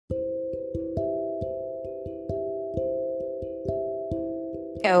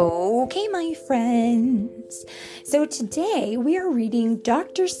Okay, my friends. So today we are reading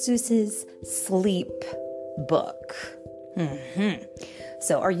Dr. Seuss's Sleep book.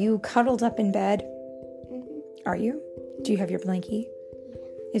 So are you cuddled up in bed? Are you? Do you have your blankie?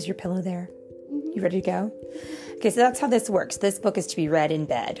 Is your pillow there? You ready to go? Okay, so that's how this works. This book is to be read in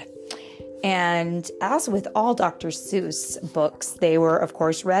bed. And as with all Dr. Seuss books, they were, of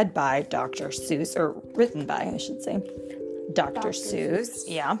course, read by Dr. Seuss, or written by, I should say, Dr. Seuss.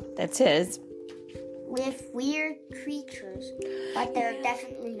 Yeah, that's his. With weird creatures, but they're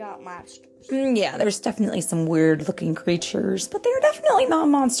definitely not monsters. Yeah, there's definitely some weird-looking creatures, but they're definitely not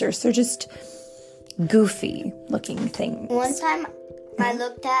monsters. They're just goofy-looking things. One time, I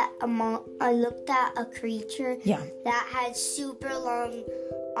looked at a creature that had super long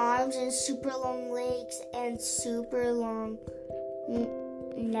arms and super long legs and super long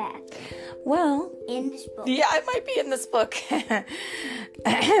neck. Well, in this book. Yeah, it might be in this book.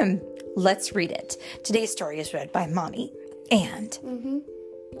 Let's read it. Today's story is read by Mommy and.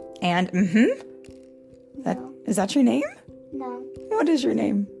 And No. Is that your name? No. What is your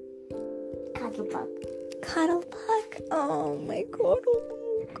name? Cuddlebug. Cuddlebug. Oh my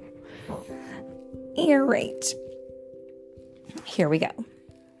Cuddlebug. You're right. Here we go.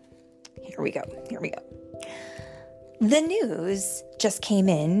 The news just came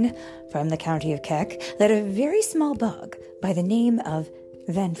in from the county of Keck that a very small bug by the name of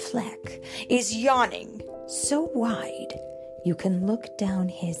Van Vleck is yawning so wide you can look down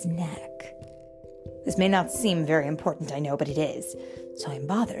his neck. This may not seem very important, I know, but it is, so I'm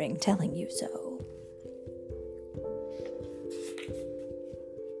bothering telling you so.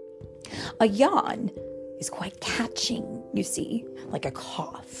 A yawn is quite catching, you see, like a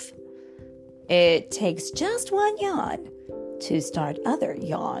cough. It takes just one yawn to start other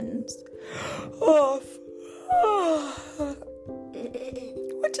yawns. What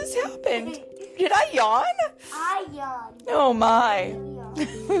just happened? Did I yawn? I yawned. Oh my.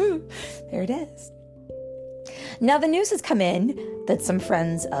 There it is. Now the news has come in that some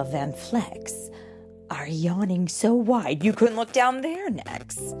friends of Van Vleck's are yawning so wide you couldn't look down their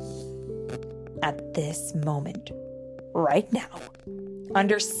necks. At this moment, right now,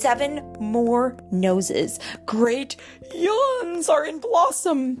 under 7 more noses, great yawns are in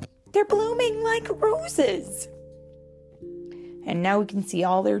blossom. They're blooming like roses. And now we can see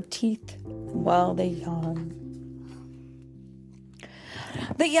all their teeth while they yawn.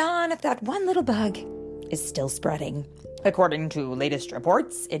 The yawn of that one little bug is still spreading. According to latest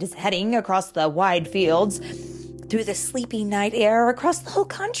reports, it is heading across the wide fields, through the sleepy night air, across the whole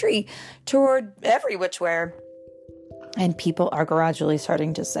country, toward every which way. And people are gradually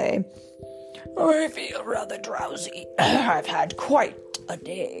starting to say, I feel rather drowsy. I've had quite a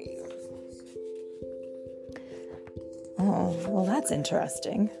day. Oh, well, that's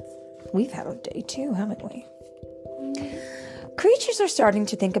interesting. We've had a day too, haven't we? Creatures are starting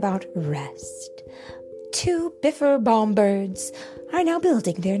to think about rest. 2 biffer birds are now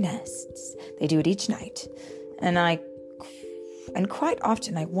building their nests. They do it each night. And quite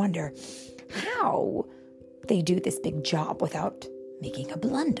often I wonder how they do this big job without making a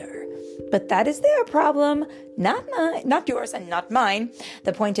blunder. But that is their problem, not mine, not yours and not mine.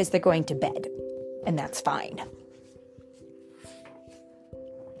 The point is they're going to bed, and that's fine.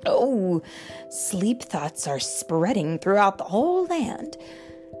 Oh, sleep thoughts are spreading throughout the whole land.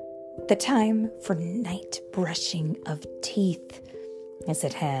 The time for night brushing of teeth is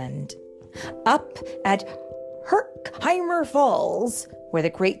at hand. Up at Herkheimer Falls, where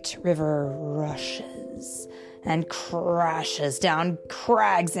the great river rushes and crashes down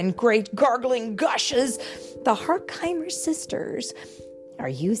crags and great gargling gushes, the Herkheimer sisters are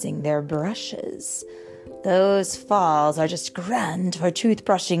using their brushes. Those falls are just grand for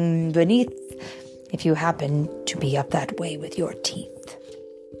toothbrushing beneath, if you happen to be up that way with your teeth.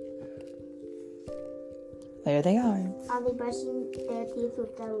 There they are. Are they brushing their teeth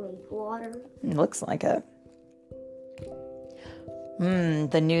with the lake water? Looks like it.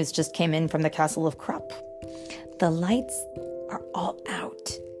 The news just came in from the Castle of Krupp. The lights are all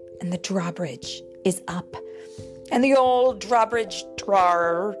out, and the drawbridge is up. And the old drawbridge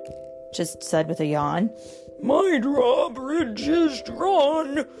drawer just said with a yawn, My drawbridge is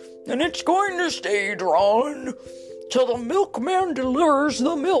drawn, and it's going to stay drawn till the milkman delivers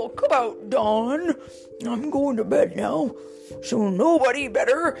the milk about dawn. I'm going to bed now, so nobody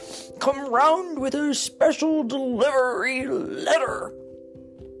better come round with a special delivery letter.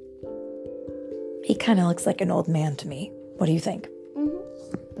 He kind of looks like an old man to me. What do you think?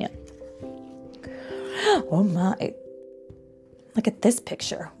 Yeah. Oh my. Look at this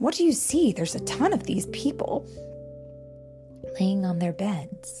picture. What do you see? There's a ton of these people. laying on their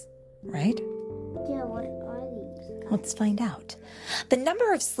beds, right? Yeah, what are these? Let's find out. The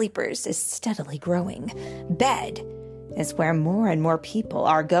number of sleepers is steadily growing. Bed is where more and more people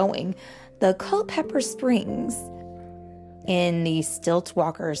are going. The Culpeper Springs in the Stilt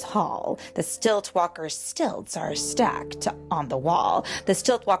Walkers' Hall. The Stilt Walkers' stilts are stacked on the wall. The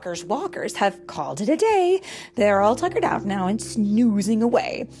Stilt Walkers' walkers have called it a day. They're all tuckered out now and snoozing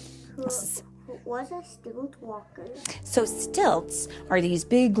away. What's a stilt walker? So stilts are these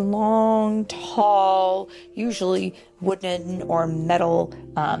big, long, tall, usually wooden or metal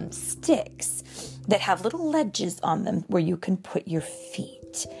sticks that have little ledges on them where you can put your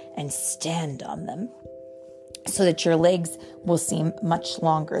feet and stand on them so that your legs will seem much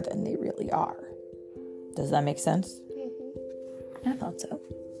longer than they really are. Does that make sense? Mm-hmm. I thought so.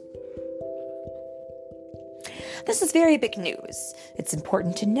 This is very big news. It's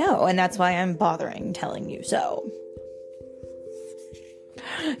important to know, and that's why I'm bothering telling you so.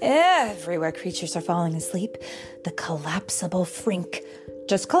 Everywhere creatures are falling asleep, the collapsible frink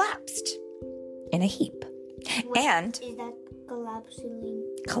just collapsed in a heap. And is that collapsing?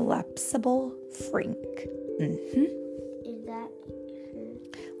 Collapsible frink. Mm-hmm. Is that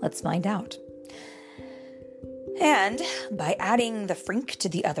Let's find out. And by adding the frink to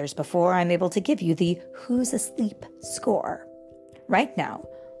the others before, I'm able to give you the Who's Asleep score. Right now,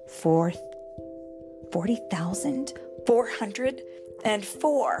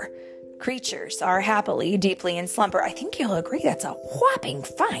 40,404 creatures are happily, deeply in slumber. I think you'll agree that's a whopping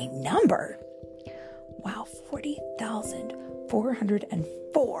fine number. Wow,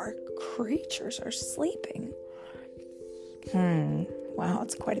 40,404 creatures are sleeping. Wow,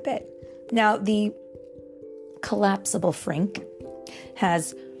 it's quite a bit. Now, the collapsible frink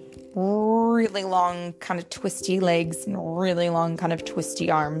has really long kind of twisty legs and really long kind of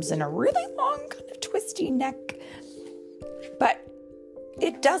twisty arms and a really long kind of twisty neck. But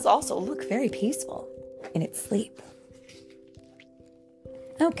it does also look very peaceful in its sleep.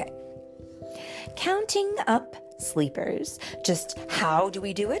 Okay. Counting up sleepers. Just how do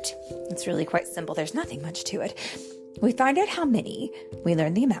we do it? It's really quite simple. There's nothing much to it. We find out how many, we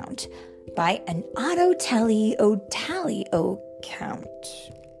learn the amount, by an tally-o count.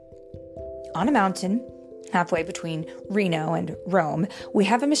 On a mountain, halfway between Reno and Rome, we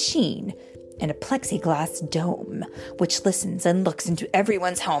have a machine in a plexiglass dome, which listens and looks into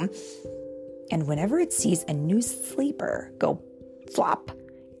everyone's home. And whenever it sees a new sleeper go flop,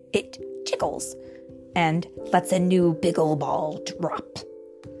 it jiggles and lets a new big ol' ball drop.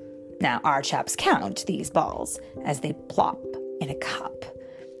 Now, our chaps count these balls as they plop in a cup.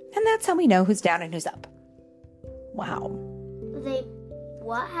 And that's how we know who's down and who's up. Wow.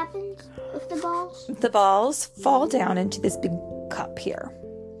 What happens with the balls? The balls fall down into this big cup here.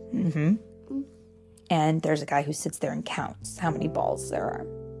 Mm-hmm. And there's a guy who sits there and counts how many balls there are.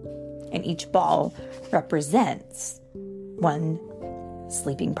 And each ball represents one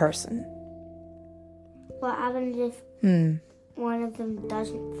sleeping person. What happens if one of them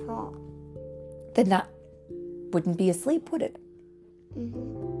doesn't fall? Then that wouldn't be asleep, would it?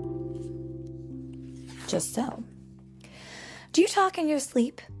 Mm-hmm. Just so. Do you talk in your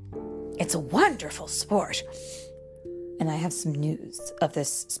sleep? It's a wonderful sport. And I have some news of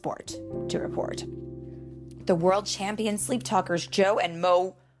this sport to report. The world champion sleep talkers Joe and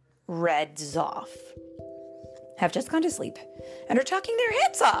Mo Redzoff have just gone to sleep and are talking their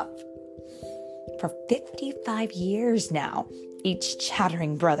heads off. For 55 years now, each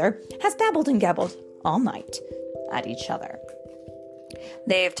chattering brother has babbled and gabbled all night at each other.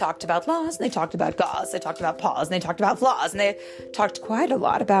 They've talked about laws, they talked about gauze, they talked about paws, and they talked about flaws, and they talked quite a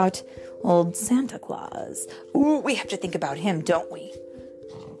lot about old Santa Claus. Ooh, we have to think about him, don't we?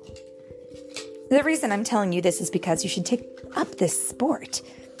 The reason I'm telling you this is because you should take up this sport.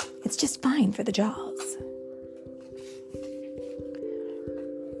 It's just fine for the jaws.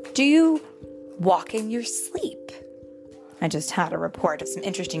 Do you walk in your sleep? I just had a report of some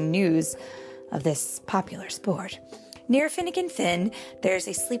interesting news of this popular sport. Near Finnegan Finn, there's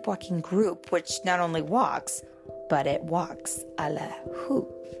a sleepwalking group which not only walks, but it walks a la hoop.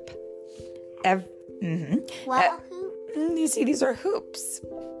 What hoop? You see, these are hoops.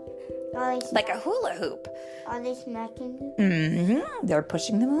 Like a hula hoop. Are they smacking them? Mm-hmm. They're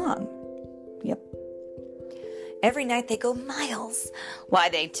pushing them along. Yep. Every night they go miles. Why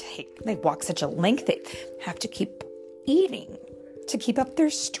they walk such a length, they have to keep eating to keep up their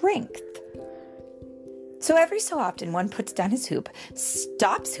strength. So every so often one puts down his hoop,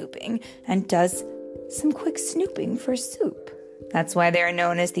 stops hooping, and does some quick snooping for soup. That's why they are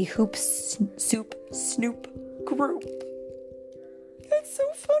known as the Hoop Soup Snoop Group. That's so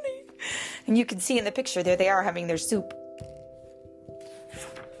funny. And you can see in the picture there they are having their soup.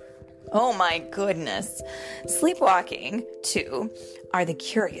 Oh my goodness. Sleepwalking, too, are the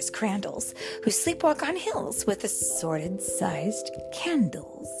curious Crandalls, who sleepwalk on hills with assorted-sized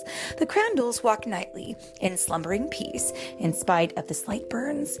candles. The Crandalls walk nightly in slumbering peace, in spite of the slight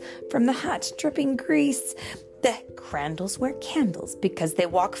burns from the hot, dripping grease. The Crandalls wear candles because they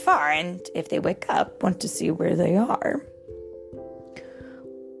walk far, and if they wake up, want to see where they are.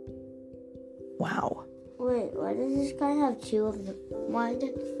 Wow. Wait, why does this guy have two of them? Why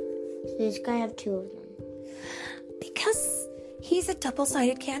does this guy have two of them? Because he's a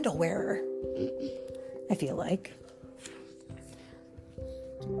double-sided candle wearer, I feel like.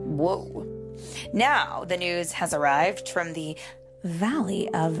 Whoa. Now the news has arrived from the Valley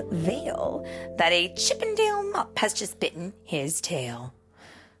of Vale that a Chippendale mupp has just bitten his tail,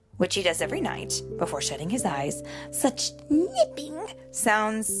 which he does every night before shutting his eyes. Such nipping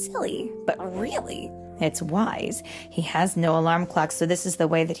sounds silly, but really, it's wise. He has no alarm clock, so this is the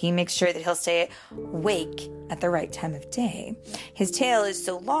way that he makes sure that he'll stay awake at the right time of day. His tail is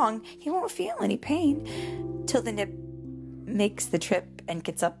so long, he won't feel any pain till the nip makes the trip and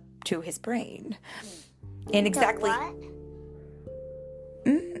gets up to his brain. In exactly...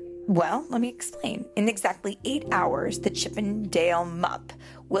 Well, let me explain. In exactly 8 hours, the Chippendale mupp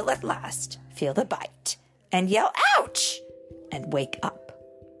will at last feel the bite and yell, "Ouch!" and wake up.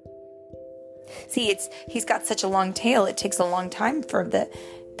 See, he's got such a long tail, it takes a long time for the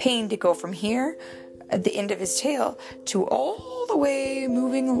pain to go from here, at the end of his tail, to all the way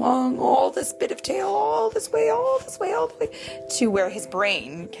moving along all this bit of tail, all the way, to where his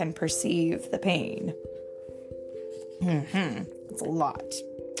brain can perceive the pain. It's a lot.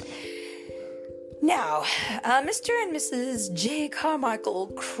 Now, Mr. and Mrs. J. Carmichael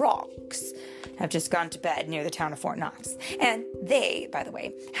Crocs have just gone to bed near the town of Fort Knox. And they, by the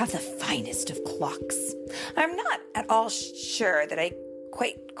way, have the finest of clocks. I'm not at all sure that I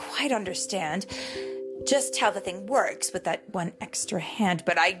quite understand just how the thing works with that one extra hand,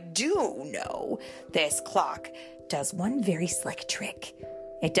 but I do know this clock does one very slick trick.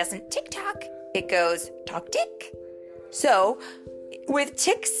 It doesn't tick-tock, it goes tock-tick. So, with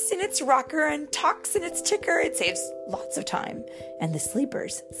ticks in its rocker and tocks in its ticker, it saves lots of time. And the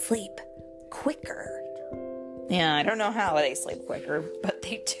sleepers sleep quicker. Yeah, I don't know how they sleep quicker, but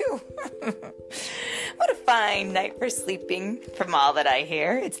they do. What a fine night for sleeping, from all that I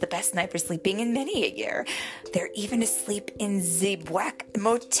hear. It's the best night for sleeping in many a year. They're even asleep in the Black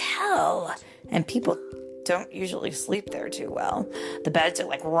Motel. And people don't usually sleep there too well. The beds are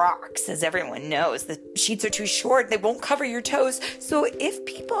like rocks, as everyone knows. The sheets are too short. They won't cover your toes. So if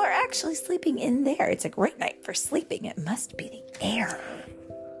people are actually sleeping in there, it's a great night for sleeping. It must be the air.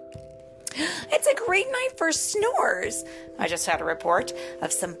 It's a great night for snores. I just had a report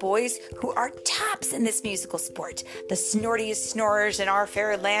of some boys who are tops in this musical sport. The snortiest snorers in our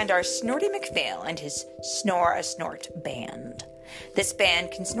fair land are Snorty McPhail and his Snore a Snort band. This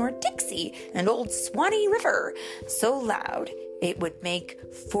band can snore Dixie and Old Swanee River so loud it would make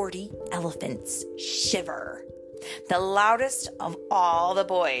 40 elephants shiver. The loudest of all the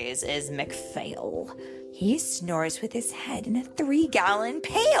boys is McPhail. He snores with his head in a 3-gallon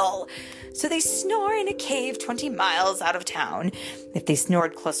pail. So they snore in a cave 20 miles out of town. If they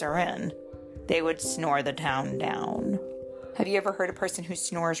snored closer in, they would snore the town down. Have you ever heard a person who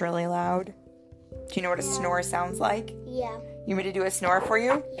snores really loud? Do you know what a snore sounds like? Yeah. You want me to do a snore for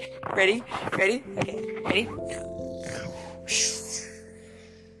you? Ready? Okay, ready?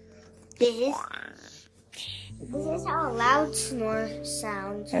 This is how a loud snore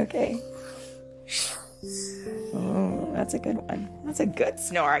sounds. Okay. Oh, that's a good one. That's a good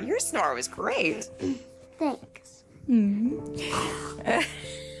snore. Your snore was great. Thanks. Mm-hmm.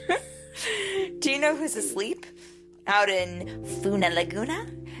 Do you know who's asleep? Out in Funa Laguna?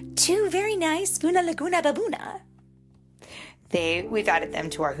 2 very nice Funa Laguna babuna. We've added them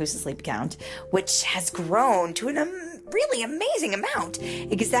to our Who's Asleep count, which has grown to a really amazing amount.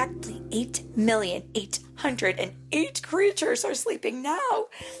 Exactly 8,808 creatures are sleeping now.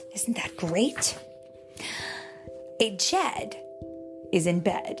 Isn't that great? A Jed is in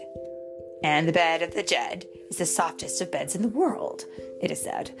bed, and the bed of the Jed is the softest of beds in the world, it is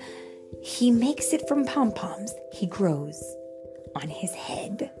said. He makes it from pom-poms he grows on his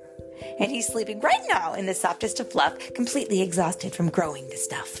head. And he's sleeping right now in the softest of fluff, completely exhausted from growing the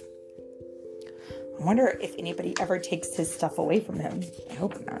stuff. I wonder if anybody ever takes his stuff away from him. I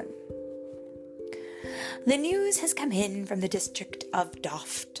hope not. The news has come in from the district of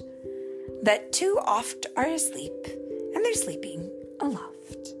Doft that 2 oft are asleep, and they're sleeping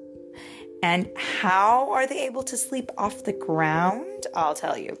aloft. And how are they able to sleep off the ground? I'll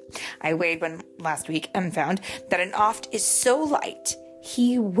tell you. I weighed one last week and found that an oft is so light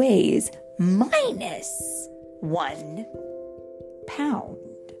he weighs minus 1 pound.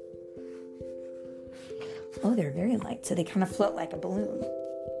 Oh, they're very light, so they kind of float like a balloon.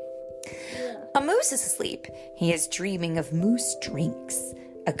 A moose is asleep. He is dreaming of moose drinks.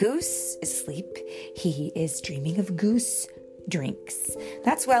 A goose is asleep. He is dreaming of goose drinks.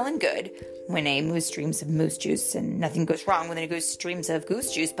 That's well and good when a moose dreams of moose juice, and nothing goes wrong when a goose dreams of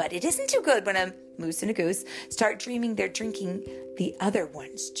goose juice, but it isn't too good when a moose and a goose start dreaming they're drinking the other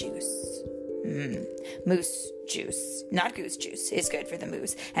one's juice. Moose juice, not goose juice, is good for the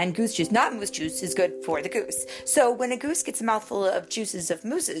moose, and goose juice, not moose juice, is good for the goose. So when a goose gets a mouthful of juices of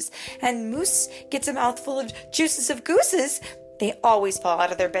mooses, and moose gets a mouthful of juices of gooses, they always fall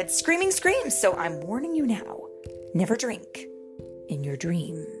out of their beds screaming screams. So I'm warning you now, never drink in your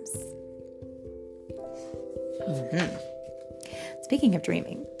dreams. Speaking of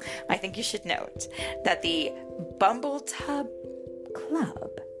dreaming, I think you should note that the Bumbletub Club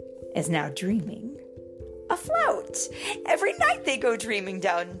is now dreaming afloat. Every night they go dreaming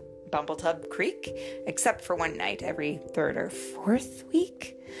down Bumbletub Creek, except for one night every 3rd or 4th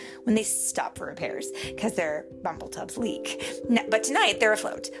week when they stop for repairs because their Bumbletubs leak. But tonight they're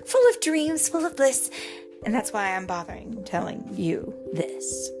afloat, full of dreams, full of bliss, and that's why I'm bothering telling you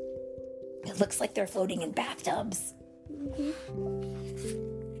this. It looks like they're floating in bathtubs.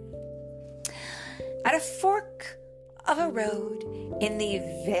 At a fork of a road in the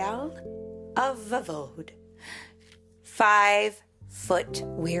Vale of Vavode, 5-foot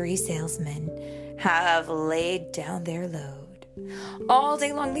weary salesmen have laid down their load. All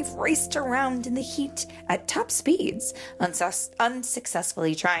day long they've raced around in the heat at top speeds,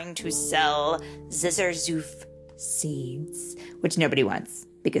 unsuccessfully trying to sell Zizzerzouf seeds, which nobody wants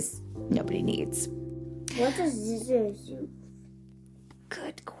because nobody needs. What is Zizzerzouf?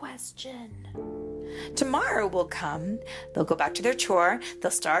 Good question. Tomorrow will come. They'll go back to their chore.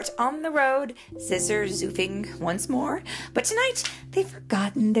 They'll start on the road, scissor-zoofing once more. But tonight, they've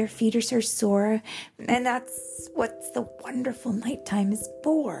forgotten their feet are so sore. And that's what the wonderful nighttime is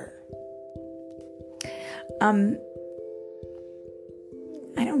for. I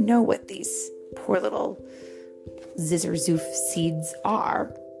don't know what these poor little Zizzerzouf seeds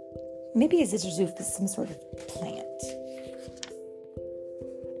are. Maybe a Zizzerzouf is some sort of plant.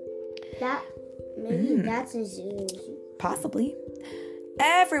 Maybe that's a Zizzerzouf. Possibly.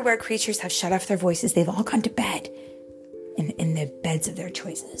 Everywhere creatures have shut off their voices, they've all gone to bed in the beds of their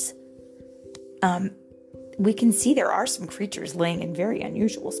choices. We can see there are some creatures laying in very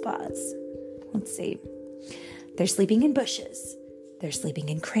unusual spots. Let's see. They're sleeping in bushes. They're sleeping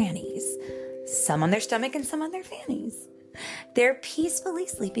in crannies. Some on their stomach and some on their fannies. They're peacefully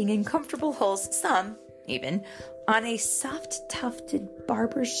sleeping in comfortable holes, some even on a soft-tufted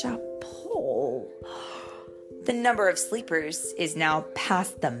barbershop pole. The number of sleepers is now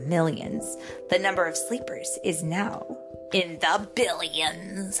past the millions. The number of sleepers is now in the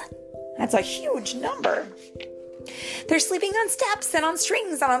billions. That's a huge number. They're sleeping on steps and on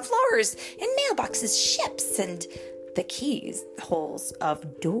strings and on floors, in mailboxes, ships, and the keys holes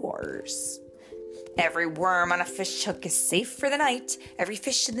of doors. Every worm on a fish hook is safe for the night. Every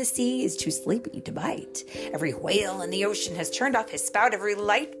fish in the sea is too sleepy to bite. Every whale in the ocean has turned off his spout. Every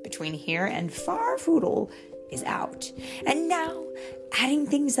light between here and Farfoodle is out. And now, adding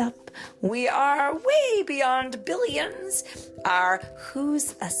things up, we are way beyond billions. Our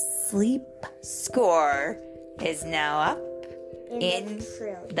Who's Asleep score is now up in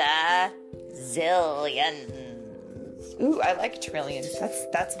the zillions. Ooh, I like trillions.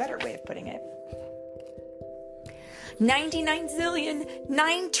 That's a better way of putting it. 99 zillion,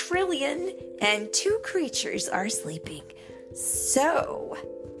 9 trillion, and 2 creatures are sleeping. So,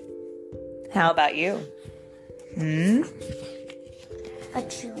 how about you? A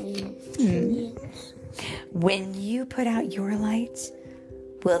trillion. Trillions. When you put out your light,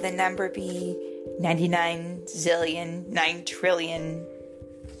 will the number be 99 zillion, 9 trillion,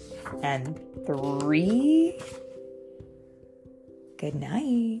 and 3? Good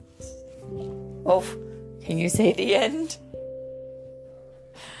night. Oh, can you say the end?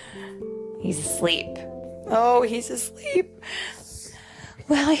 He's asleep. Oh, he's asleep.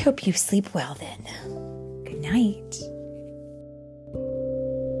 Well, I hope you sleep well then. Good night.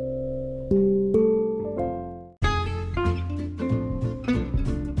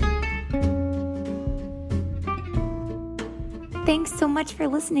 Thanks so much for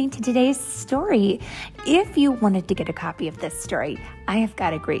listening to today's story. If you wanted to get a copy of this story, I have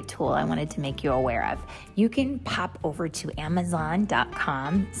got a great tool I wanted to make you aware of. You can pop over to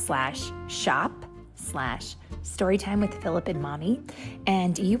Amazon.com/shop Storytime with Philip and Mommy.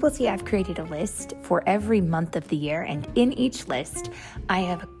 And you will see I've created a list for every month of the year. And in each list, I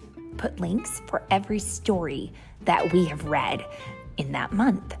have put links for every story that we have read in that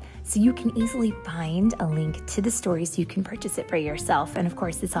month. So you can easily find a link to the story so you can purchase it for yourself. And of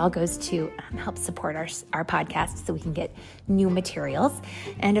course, this all goes to help support our podcast so we can get new materials.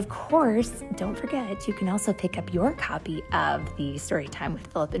 And of course, don't forget, you can also pick up your copy of the Storytime with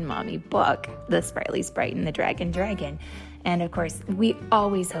Philip and Mommy book, The Sprightly Sprite and the Dragon. And of course, we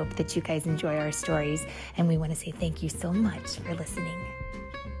always hope that you guys enjoy our stories. And we want to say thank you so much for listening.